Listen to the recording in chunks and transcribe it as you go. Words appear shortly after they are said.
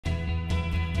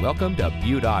Welcome to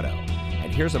Butte Auto,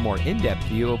 and here's a more in-depth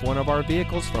view of one of our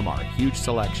vehicles from our huge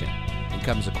selection. It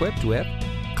comes equipped with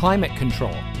climate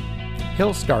control,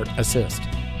 hill start assist,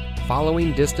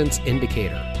 following distance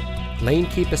indicator, lane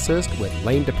keep assist with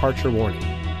lane departure warning,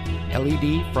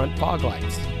 LED front fog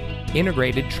lights,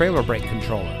 integrated trailer brake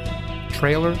controller,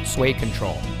 trailer sway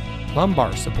control,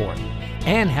 lumbar support,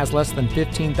 and has less than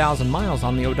 15,000 miles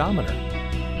on the odometer.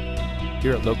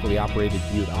 Here at locally operated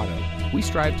Butte Auto, we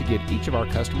strive to give each of our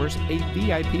customers a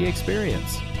VIP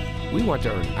experience. We want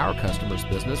to earn our customers'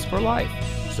 business for life,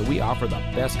 so we offer the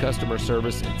best customer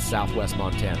service in Southwest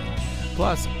Montana.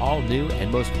 Plus, all new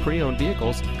and most pre-owned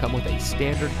vehicles come with a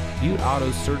standard Butte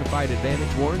Auto Certified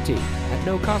Advantage warranty at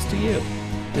no cost to you.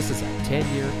 This is a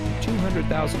 10-year,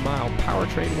 200,000-mile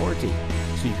powertrain warranty,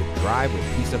 so you can drive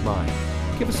with peace of mind.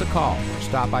 Give us a call or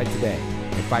stop by today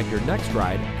and find your next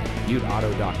ride at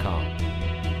ButteAuto.com.